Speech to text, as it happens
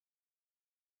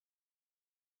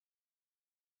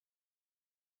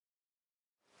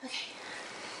Okay.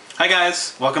 Hi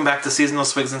guys, welcome back to Seasonal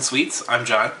Swigs and Sweets. I'm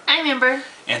John. I'm Amber.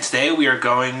 And today we are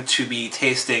going to be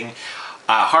tasting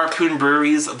Harpoon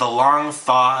Brewery's The Long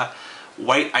Thaw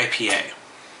White IPA.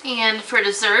 And for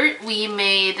dessert, we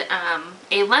made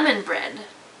a lemon bread.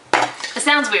 It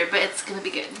sounds weird, but it's going to be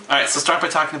good. Alright, so start by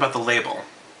talking about the label.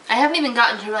 I haven't even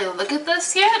gotten to really look at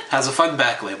this yet. Has a fun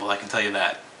back label, I can tell you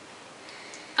that.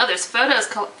 Oh, there's photo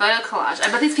collage. I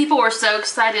bet these people were so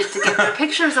excited to get their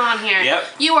pictures on here. Yep.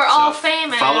 You are all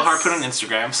famous. Follow Harpoon on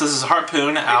Instagram. So this is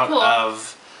Harpoon out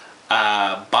of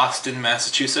Boston,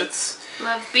 Massachusetts.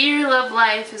 Love beer, love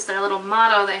life is their little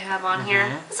motto they have on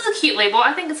here. This is a cute label.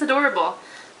 I think it's adorable.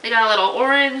 They got a little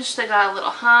orange. They got a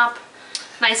little hop.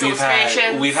 Nice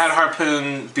illustrations. We've had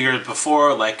Harpoon beers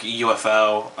before, like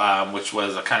UFO, which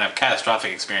was a kind of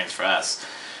catastrophic experience for us.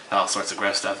 Had all sorts of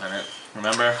gross stuff in it.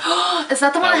 Remember? Is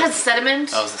that the one that had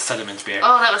sediment? That was the sediment beer.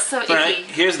 Oh, that was so icky. Right,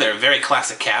 here's their very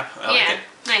classic cap. I like it.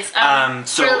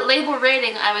 Nice. For label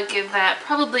rating, I would give that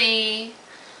probably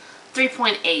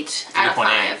 3.8 out of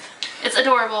 5. It's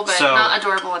adorable, but not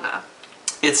adorable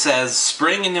enough. It says,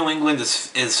 spring in New England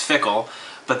is fickle,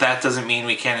 but that doesn't mean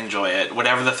we can't enjoy it.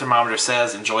 Whatever the thermometer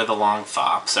says, enjoy the long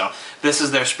thaw. So this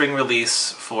is their spring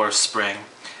release for spring.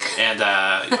 And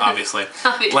obviously,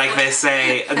 like they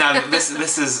say, now this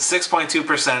is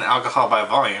 6.2% alcohol by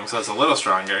volume, so it's a little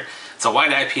stronger. It's a white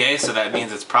IPA, so that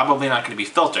means it's probably not going to be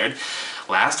filtered.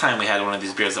 Last time we had one of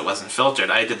these beers that wasn't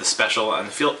filtered, I did the special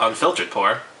unfiltered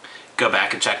pour. Go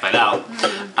back and check that out.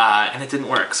 And it didn't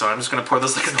work, so I'm just going to pour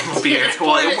this like a normal beer.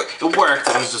 Well, it worked,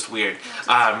 it was just weird.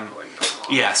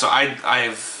 Yeah, so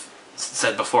I've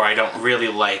said before I don't really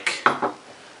like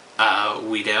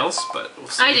wheat ales, but we'll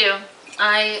see. I do.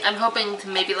 I'm hoping to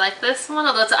maybe like this one,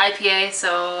 although it's an IPA,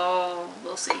 so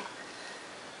we'll see.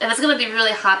 And it's going to be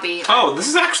really hoppy. Oh, this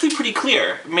is actually pretty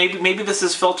clear. Maybe this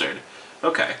is filtered.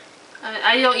 Okay.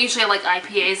 I don't usually like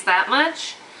IPAs that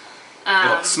much.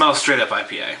 Well, it smells straight up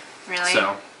IPA. Really?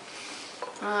 So.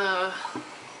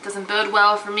 Doesn't bode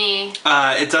well for me.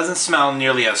 It doesn't smell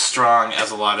nearly as strong as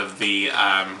a lot of the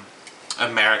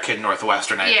American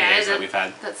Northwestern IPAs that we've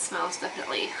had. That smells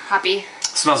definitely hoppy.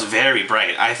 It smells very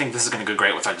bright. I think this is going to go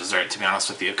great with our dessert, to be honest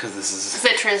with you, because this is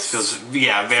citrus. Feels,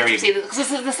 yeah, very.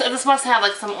 This must have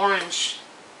like some orange,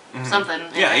 something.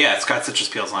 Yeah, it's got citrus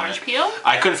peels on it. Orange peel?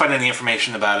 I couldn't find any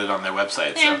information about it on their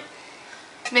website. Yeah.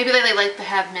 So maybe they like to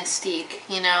have mystique,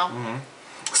 you know.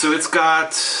 So it's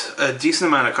got a decent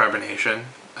amount of carbonation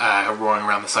roaring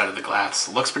around the side of the glass.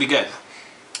 Looks pretty good.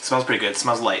 Smells pretty good.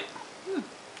 Smells light.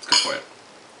 Let's go for it.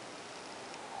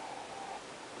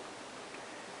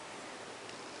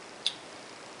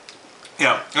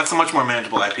 Yeah, that's a much more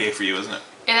manageable IPA for you, isn't it?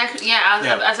 And actually,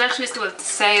 I was actually just going to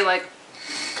say, like,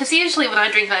 because usually when I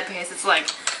drink IPAs, it's like,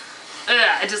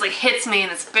 it just like hits me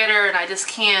and it's bitter and I just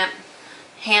can't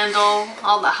handle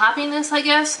all the hoppiness, I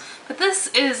guess. But this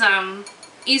is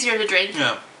easier to drink.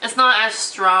 Yeah. It's not as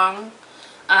strong.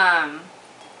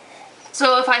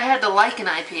 So if I had to like an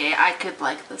IPA, I could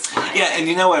like this one. Yeah, and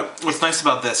you know what's nice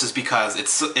about this is because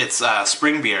it's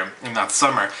spring beer and not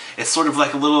summer. It's sort of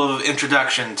like a little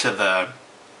introduction to the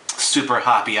super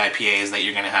hoppy IPAs that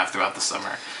you're going to have throughout the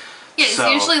summer. Yeah, it's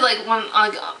usually like when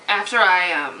after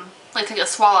I like take a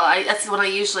swallow, that's when I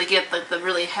usually get the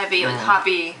really heavy like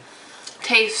hoppy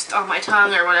taste on my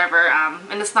tongue or whatever,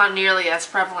 and it's not nearly as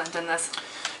prevalent in this.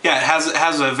 Yeah, it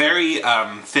has a very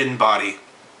thin body.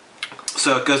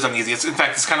 So it goes down easy. In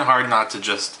fact, it's kind of hard not to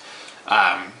just,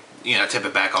 tip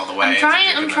it back all the way.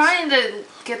 I'm trying to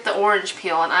get the orange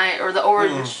peel or the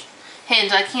orange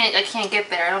hinge. I can't get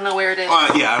there. I don't know where it is.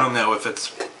 Yeah, I don't know if it's.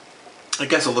 I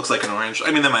guess it looks like an orange.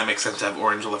 I mean, that might make sense to have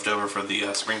orange left over for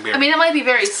the spring beer. I mean, it might be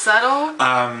very subtle.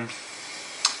 I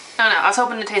don't know. I was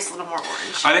hoping to taste a little more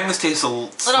orange. I think this tastes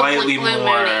slightly blue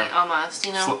more moony almost.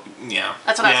 You know. Yeah.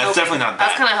 That's what I was hoping. It's definitely not that.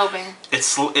 I was kind of hoping.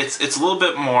 It's a little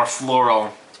bit more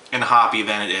floral and hoppy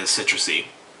than it is citrusy.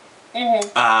 And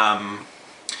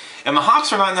the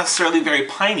hops are not necessarily very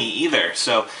piney either,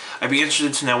 so I'd be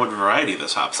interested to know what variety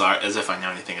those hops are, as if I know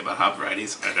anything about hop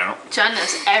varieties. I don't. John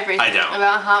knows everything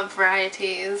about hop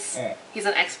varieties. He's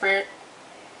an expert.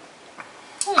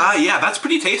 Yeah, that's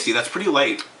pretty tasty. That's pretty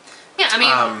light. Yeah, I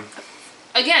mean,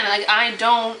 again, like, I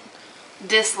don't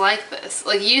dislike this.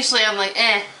 Like, usually I'm like,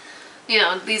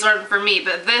 these aren't for me,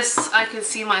 but this, I could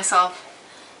see myself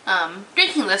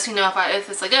drinking this, if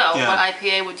it's like, what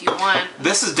IPA would you want?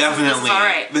 This is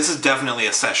definitely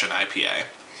a session IPA.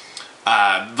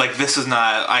 Like, this is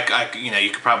not, you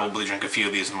could probably drink a few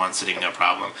of these in one sitting, no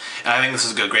problem. And I think this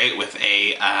would go great with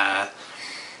a,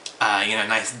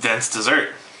 nice dense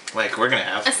dessert, like we're gonna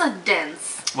have. It's not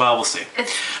dense. Well, we'll see.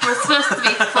 We're supposed to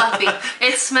be fluffy.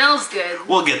 It smells good.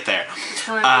 We'll get there. It's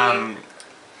gonna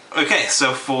Okay,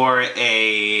 so for an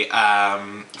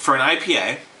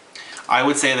IPA, I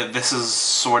would say that this is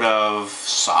sort of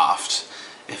soft,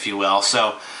 if you will.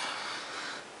 So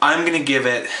I'm gonna give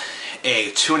it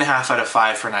a 2.5 out of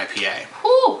 5 for an IPA.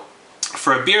 Ooh.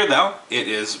 For a beer, though, it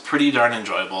is pretty darn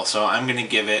enjoyable. So I'm gonna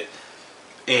give it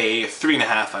a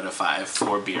 3.5 out of 5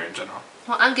 for beer in general.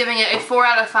 Well, I'm giving it a 4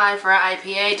 out of 5 for an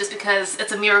IPA, just because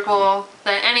it's a miracle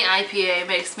that any IPA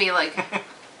makes me like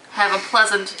have a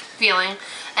pleasant feeling.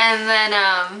 And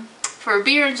then for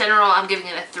beer in general, I'm giving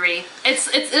it a 3.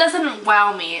 It doesn't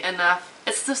wow me enough.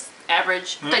 It's just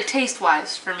average, like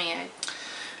taste-wise for me.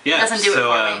 Yeah, doesn't do it for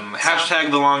me,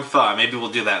 hashtag the long thaw. Maybe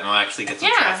we'll do that and we'll actually get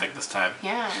some traffic this time.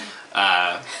 Yeah.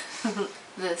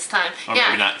 This time. Or yeah.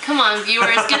 maybe not. Come on,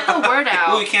 viewers, get the word out.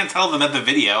 Well, we can't tell them at the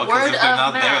video because if they're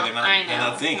not there, they're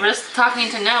not seeing it. We're just talking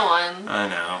to no one. I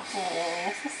know.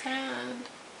 Oh, so sad.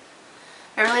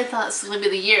 I really thought this was going to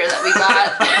be the year that we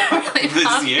got really this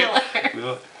popular. year?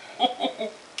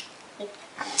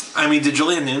 I mean, did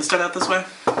Julia Noon start out this way?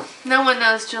 No one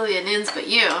knows Julia Nunes but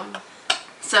you.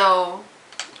 So...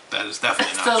 That is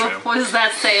definitely not true. What does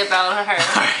that say about her?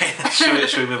 Alright,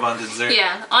 should we move on to dessert?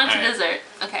 Yeah, on to dessert.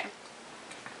 Okay.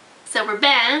 So we're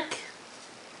back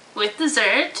with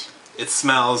dessert. It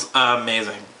smells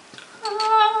amazing.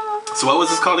 So what was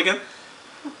this called again?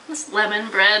 This lemon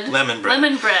bread. Lemon bread.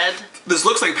 Lemon bread. This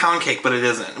looks like pound cake, but it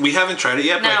isn't. We haven't tried it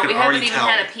yet, but I No, can we already haven't even tell.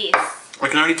 had a piece. I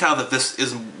can already tell that this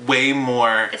is way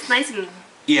more. It's nice and...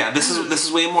 Yeah, this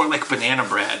is way more like banana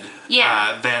bread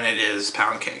than it is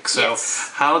pound cake. So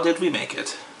how did we make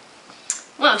it?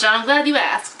 Well, John, I'm glad you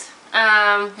asked.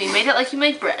 We made it like you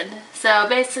make bread. So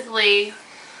basically,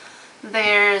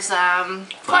 there's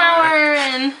flour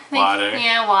and water.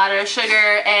 Yeah, water,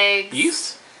 sugar, eggs.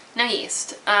 Yeast? No yeast.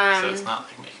 So it's not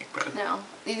like making bread. No,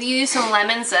 you use some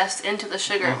lemon zest into the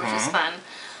sugar, which is fun.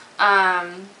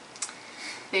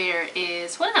 There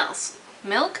is what else?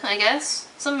 Milk, I guess.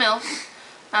 Some milk.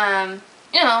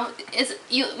 You know,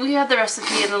 we have the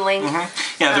recipe in the link.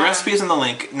 Yeah, the recipe is in the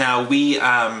link. Now we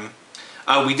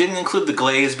didn't include the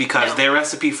glaze because their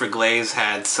recipe for glaze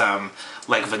had some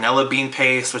like vanilla bean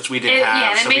paste, which we didn't have.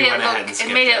 Yeah, and so we went ahead and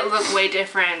skipped it made it look way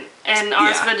different, and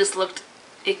ours would have just looked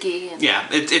icky. And yeah,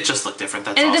 it just looked different.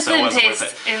 That's and all. It just so it didn't wasn't taste,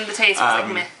 worth it. and the taste was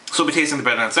like meh. So we'll be tasting the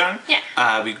bread on its own.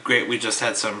 Yeah. We just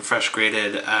had some fresh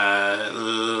grated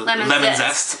lemon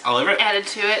zest all over it. Added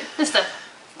to it, just to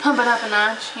pump it up a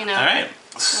notch, you know. All right.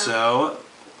 So,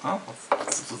 well,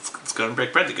 let's go and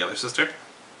break bread together, sister.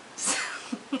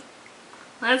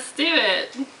 Let's do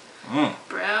it,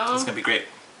 bro. It's gonna be great.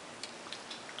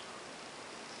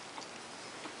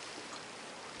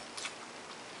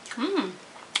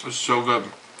 It's so good.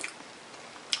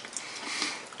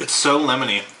 It's so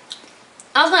lemony.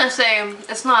 I was gonna say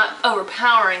it's not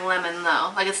overpowering lemon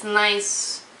though. Like it's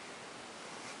nice.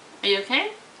 Are you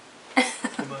okay?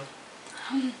 Hold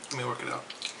on. Let me work it out.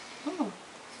 Oh.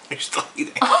 You're still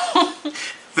eating.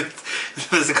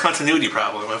 There's a continuity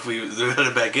problem if we put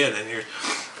it back in and you're...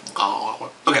 Oh,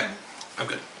 okay. I'm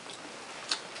good.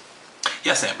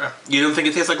 Yes, Amber. You don't think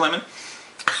it tastes like lemon?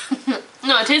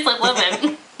 No, it tastes like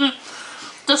lemon.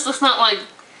 Just it's not like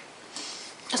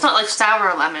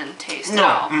sour lemon taste at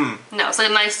all. No, it's like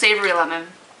a nice savory lemon.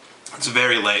 It's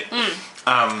very light.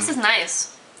 This is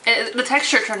nice. The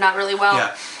texture turned out really well.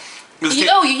 Yeah.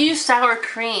 You use sour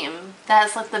cream.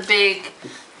 That's like the big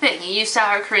thing. You use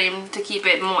sour cream to keep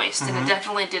it moist, and it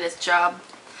definitely did its job.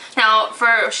 Now,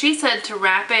 she said to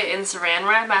wrap it in saran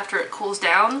wrap after it cools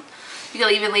down. You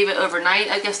can even leave it overnight,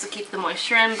 I guess, to keep the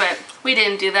moisture in, but we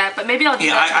didn't do that. But maybe I'll do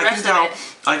that for the rest of it.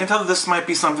 I can tell that this might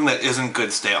be something that isn't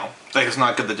good stale. Like, it's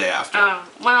not good the day after.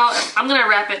 Well, I'm going to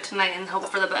wrap it tonight and hope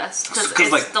for the best, because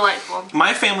it's like, delightful.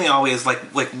 My family always, like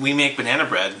we make banana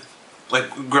bread.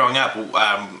 Like, growing up,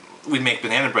 we'd make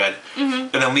banana bread,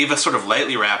 and then leave it sort of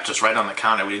lightly wrapped just right on the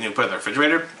counter. We didn't even put it in the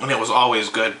refrigerator, and it was always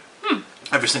good.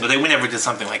 Every single day. We never did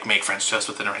something like make French toast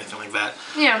with it or anything like that.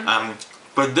 Yeah.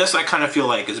 But this I kind of feel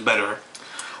like is better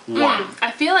warm.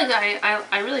 I feel like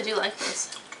I really do like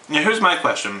this. Now here's my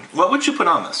question. What would you put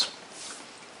on this?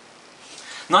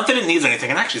 Not that it needs anything,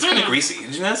 and actually it's kind of greasy.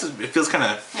 Did you notice it feels kind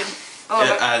of...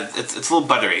 Yeah. It's a little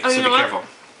buttery, so be careful.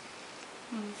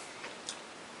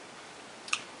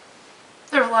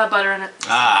 There's a lot of butter in it.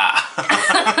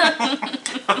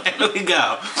 There we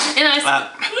go. And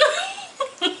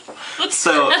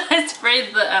so I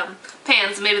sprayed the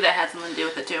pans. Maybe that had something to do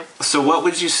with it too. So what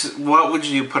would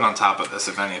you put on top of this,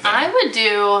 if anything? I would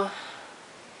do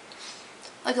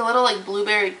like a little like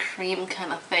blueberry cream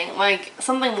kind of thing, like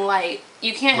something light.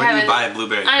 You can't Where have do it. you buy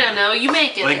blueberry cream? I don't know. You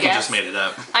make it. I think you guess. just made it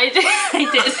up. I did. I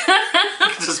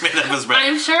You just made up this bread.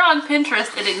 I'm sure on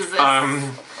Pinterest it exists.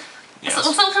 Yes.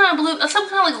 So, some kind of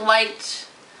like light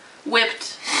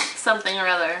whipped something or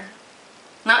other.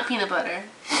 Not peanut butter.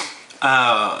 No,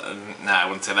 I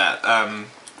wouldn't say that.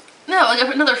 No, like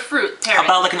another fruit. How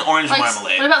about like an orange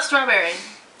marmalade? What about strawberry?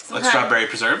 Like strawberry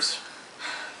preserves?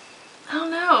 I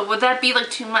don't know. Would that be like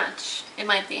too much? It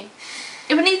might be.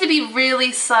 It would need to be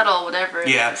really subtle, whatever it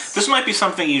is. This might be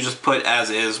something you just put as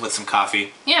is with some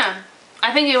coffee. Yeah.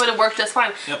 I think it would have worked just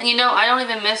fine. Yep. And you know, I don't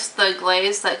even miss the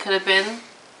glaze that could have been.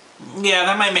 Yeah,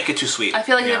 that might make it too sweet. I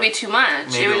feel like it would be too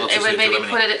much. Maybe it would maybe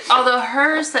put it. Although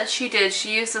hers that she did,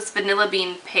 she used this vanilla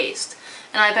bean paste,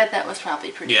 and I bet that was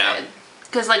probably pretty good.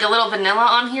 Because like a little vanilla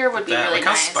on here would be really nice.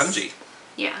 nice. How spongy.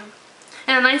 Yeah,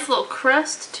 and a nice little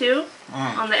crust too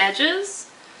on the edges.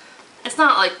 It's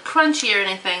not like crunchy or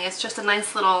anything. It's just a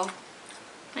nice little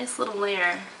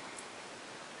layer.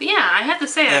 But yeah, I have to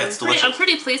say I'm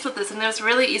pretty pleased with this, and it was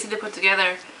really easy to put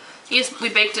together. We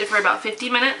baked it for about 50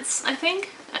 minutes, I think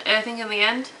in the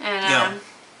end, and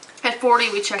at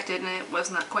 40 we checked it and it was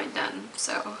not quite done.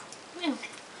 So yeah.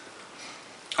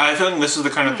 I feel like this is the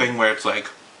kind of thing where it's like,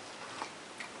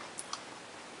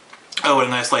 oh, a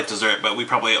nice light dessert, but we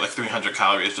probably ate like 300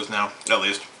 calories just now, at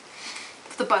least.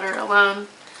 The butter alone.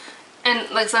 And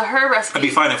like, so her recipe... It'd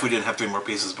be fine if we didn't have 3 more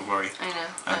pieces before we... I know.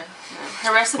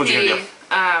 Her recipe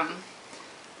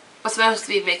was supposed to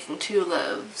be making 2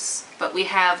 loaves, but we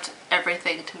halved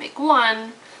everything to make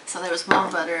 1, so there was more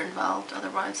butter involved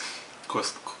otherwise. Cool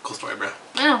story, bro.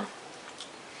 I know.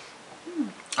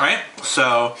 Alright,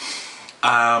 so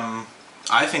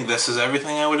I think this is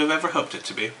everything I would have ever hoped it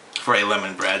to be for a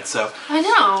lemon bread, so... I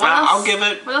know. I'll give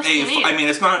it what else do you need? I mean,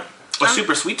 it's not a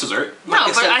super sweet dessert. No,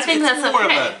 but I think that's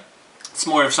okay. It's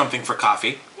more of something for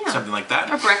coffee, something like that.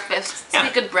 Or breakfast. It's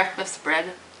a good breakfast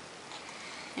bread.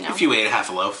 You know? If you ate half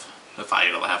a loaf. If I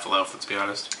ate half a loaf, let's be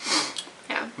honest.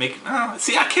 Yeah.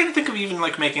 See, I can't think of even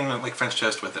like making like French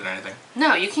toast with it or anything.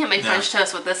 No, you can't make French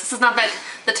toast with this. This is not that.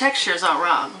 The texture's all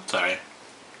wrong. Sorry.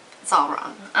 It's all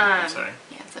wrong. I'm sorry.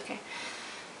 Yeah, it's okay.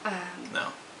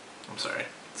 No, I'm sorry.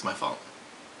 It's my fault.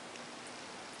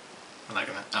 I'm not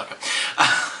gonna. Okay.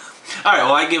 All right.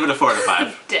 Well, I give it a 4 out of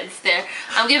 5. Dead stare.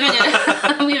 I'm giving it.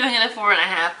 I'm giving it a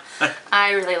 4.5.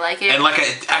 I really like it. And like,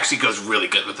 it actually goes really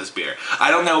good with this beer.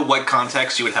 I don't know what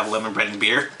context you would have lemon bread and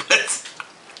beer, but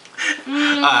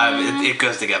it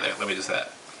goes together. Let me just say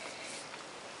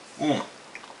that.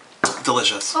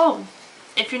 Delicious. Oh,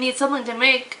 if you need something to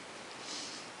make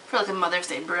for like a Mother's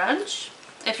Day brunch,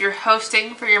 if you're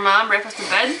hosting for your mom breakfast in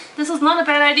bed, this is not a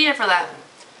bad idea for that.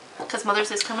 Because Mother's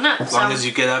Day's coming up. As long as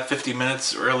you get up 50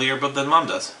 minutes earlier than Mom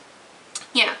does.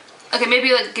 Yeah. Okay,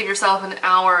 maybe like give yourself an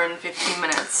hour and 15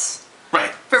 minutes. Right.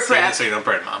 For prep. So you don't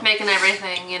burn Mom. Making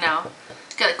everything, you know.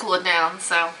 Gotta cool it down,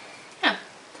 so yeah.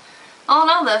 All in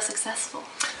all though, successful.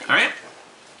 Alright.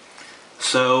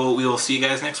 So we will see you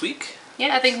guys next week.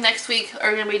 Yeah, I think next week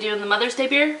are we gonna be doing the Mother's Day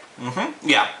beer? Mm-hmm.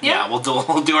 Yeah. We'll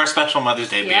do our special Mother's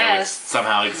Day beer, which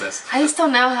somehow exists. I just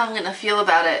don't know how I'm gonna feel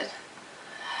about it.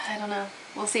 I don't know.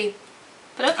 We'll see.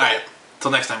 But okay. Alright.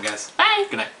 Till next time, guys. Bye.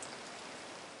 Good night.